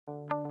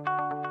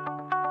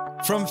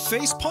From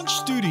Facepunch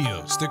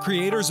Studios, the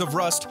creators of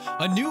Rust,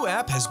 a new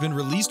app has been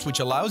released which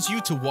allows you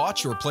to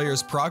watch your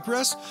players'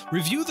 progress,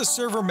 review the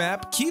server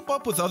map, keep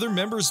up with other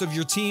members of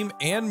your team,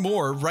 and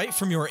more right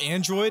from your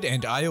Android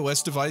and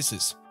iOS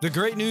devices. The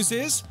great news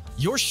is,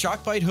 your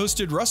Shockbyte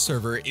hosted Rust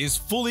server is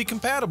fully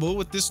compatible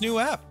with this new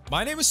app.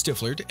 My name is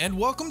Stiflerd, and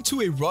welcome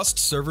to a Rust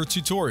server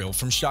tutorial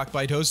from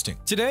Shockbyte Hosting.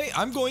 Today,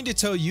 I'm going to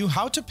tell you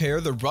how to pair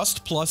the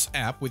Rust Plus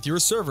app with your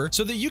server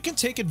so that you can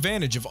take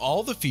advantage of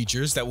all the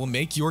features that will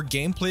make your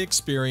gameplay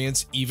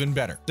experience even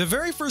better. The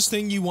very first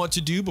thing you want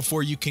to do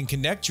before you can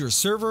connect your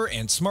server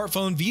and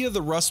smartphone via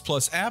the Rust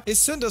Plus app is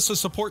send us a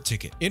support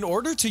ticket. In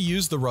order to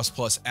use the Rust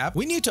Plus app,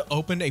 we need to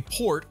open a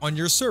port on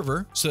your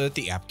server so that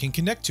the app can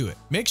connect to it.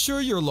 Make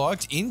sure you're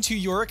logged into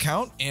your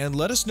account and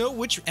let us know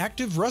which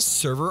active Rust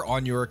server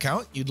on your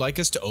account you'd like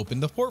us to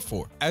open the port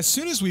for. As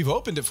soon as we've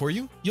opened it for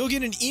you, you'll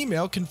get an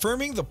email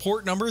confirming the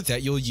port number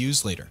that you'll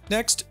use later.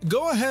 Next,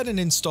 go ahead and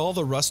install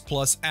the Rust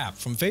Plus app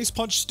from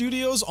Facepunch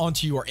Studios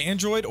onto your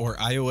Android or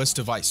iOS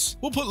device.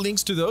 We'll put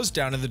links to those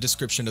down in the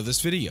description of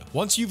this video.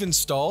 Once you've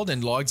installed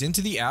and logged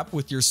into the app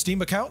with your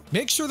Steam account,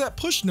 make sure that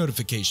push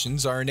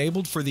notifications are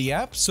enabled for the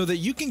app so that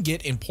you can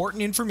get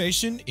important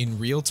information in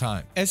real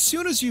time. As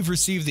soon as you've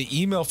received the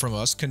email from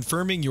us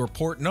confirming your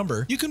port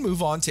number, you can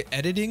move on to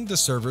editing the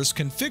server's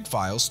config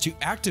files to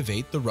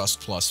activate the Rust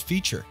Plus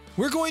feature.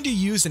 We're going to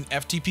use an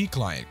FTP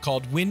client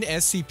called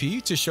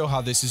WinSCP to show how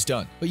this is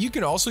done, but you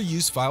can also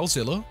use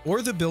FileZilla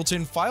or the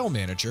built-in file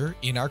manager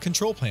in our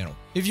control panel.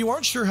 If you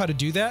aren't sure how to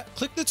do that,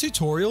 click the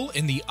tutorial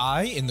in the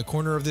eye in the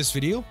corner of this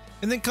video,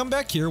 and then come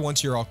back here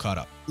once you're all caught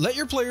up. Let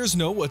your players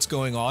know what's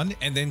going on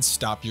and then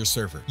stop your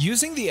server.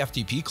 Using the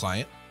FTP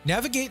client,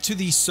 navigate to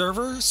the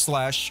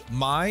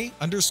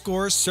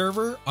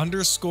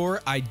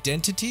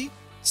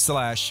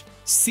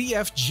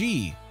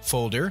server/my_server_identity/CFG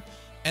folder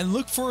and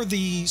look for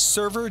the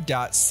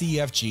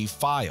server.cfg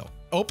file.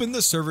 Open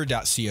the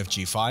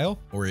server.cfg file,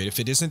 or if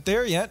it isn't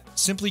there yet,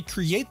 simply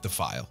create the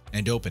file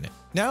and open it.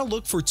 Now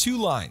look for two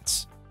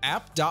lines,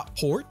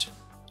 app.port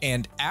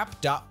and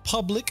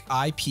app.public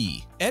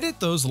IP. Edit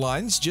those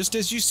lines just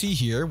as you see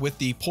here with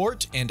the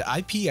port and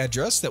IP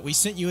address that we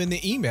sent you in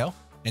the email,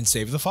 and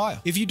save the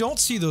file. If you don't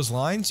see those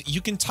lines,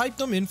 you can type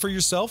them in for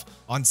yourself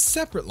on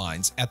separate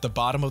lines at the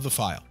bottom of the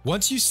file.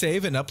 Once you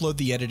save and upload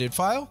the edited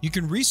file, you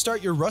can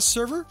restart your Rust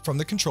server from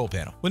the control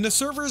panel. When the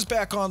server is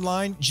back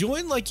online,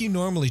 join like you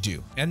normally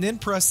do, and then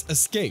press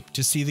Escape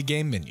to see the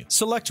game menu.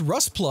 Select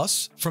Rust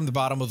Plus from the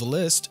bottom of the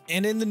list,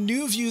 and in the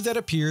new view that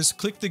appears,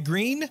 click the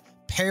green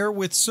Pair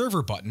with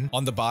Server button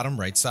on the bottom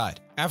right side.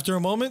 After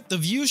a moment, the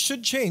view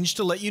should change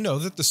to let you know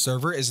that the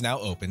server is now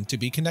open to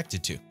be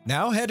connected to.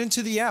 Now head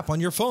into the app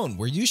on your phone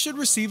where you should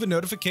receive a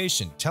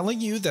notification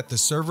telling you that the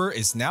server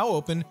is now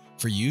open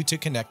for you to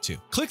connect to.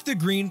 Click the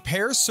green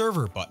Pair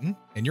Server button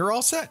and you're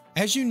all set.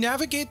 As you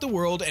navigate the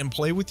world and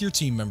play with your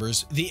team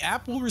members, the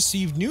app will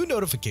receive new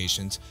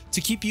notifications to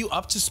keep you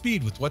up to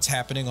speed with what's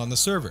happening on the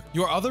server.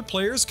 Your other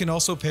players can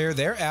also pair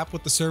their app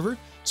with the server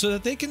so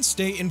that they can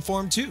stay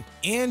informed too.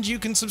 And you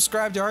can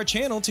subscribe to our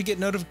channel to get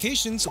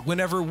notifications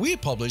whenever we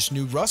publish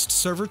new Rust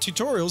server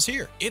tutorials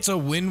here. It's a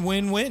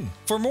win-win-win.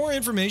 For more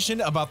information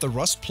about the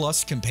Rust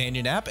Plus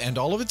companion app and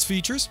all of its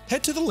features,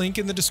 head to the link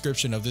in the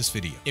description of this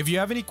video. If you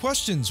have any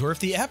questions or if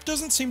the app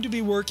doesn't seem to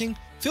be working,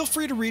 feel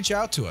free to reach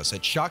out to us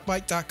at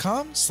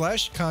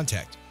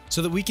shockbyte.com/contact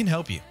so that we can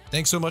help you.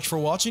 Thanks so much for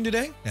watching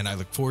today, and I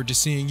look forward to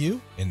seeing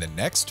you in the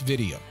next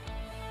video.